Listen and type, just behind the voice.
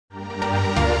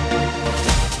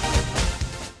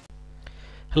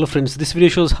Hello friends, this video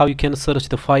shows how you can search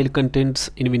the file contents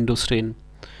in Windows 10.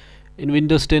 In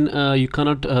Windows 10 you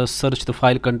cannot search the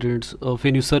file contents.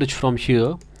 When you search from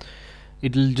here,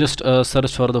 it will just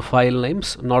search for the file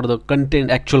names, not the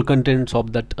actual contents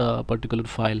of that particular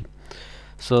file.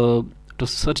 So to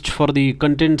search for the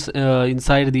contents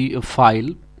inside the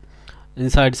file,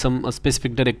 inside some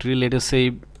specific directory, let us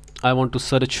say I want to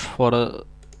search for a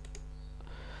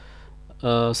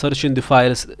search in the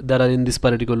files that are in this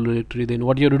particular directory. Then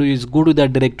what you have to do is go to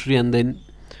that directory and then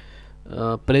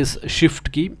press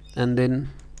shift key and then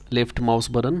left mouse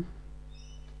button.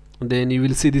 Then you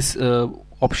will see this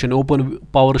option, open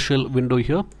PowerShell window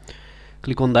here.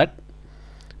 Click on that,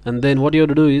 and then what you have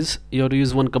to do is you have to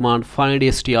use one command,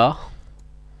 findstr.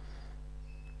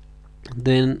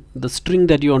 Then the string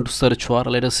that you want to search for,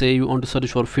 let us say you want to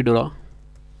search for Fedora,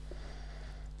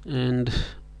 and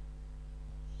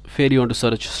where you want to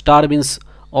search. Star means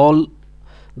all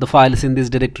the files in this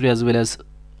directory as well as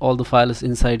all the files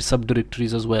inside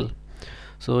subdirectories as well.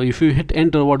 So if you hit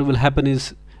enter, what will happen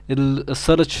is it will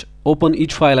search, open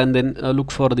each file and then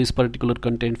look for this particular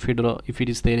content Fedora if it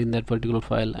is there in that particular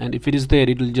file, and if it is there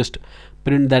it will just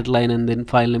print that line and then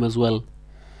file name as well.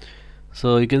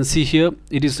 So you can see here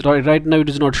it is right now it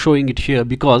is not showing it here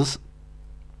because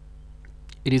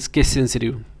it is case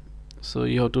sensitive, so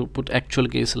you have to put actual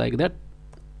case like that.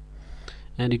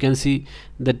 And you can see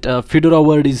that Fedora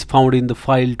word is found in the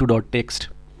file2.txt,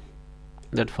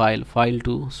 that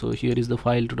file2. So here is the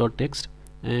file2.txt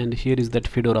and here is that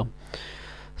Fedora.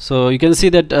 So you can see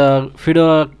that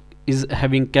Fedora is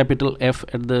having capital F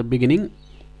at the beginning,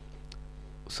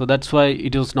 so that's why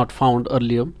it was not found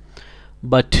earlier.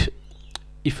 But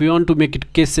if you want to make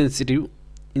it case sensitive,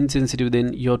 insensitive,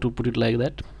 then you have to put it like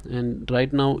that. And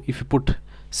right now if you put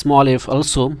small f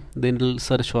also, then it will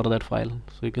search for that file.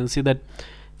 So you can see that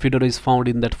Fedora is found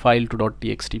in that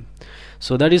file2.txt.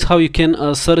 So that is how you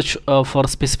can search for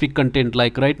specific content.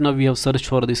 Like right now we have searched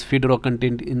for this Fedora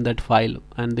content in that file,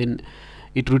 and then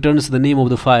it returns the name of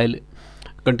the file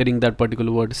containing that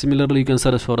particular word. Similarly you can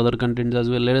search for other contents as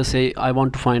well. Let us say I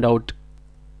want to find out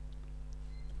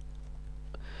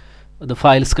the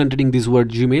files containing this word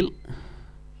Gmail,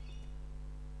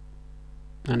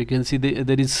 and you can see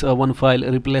there is one file,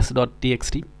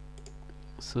 replace.txt.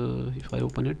 So if I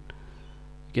open it,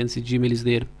 you can see Gmail is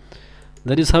there.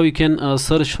 That is how you can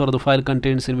search for the file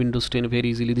contents in Windows 10 very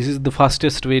easily. This is the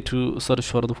fastest way to search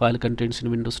for the file contents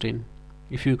in Windows 10.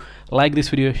 If you like this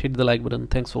video, hit the like button.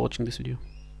 Thanks for watching this video.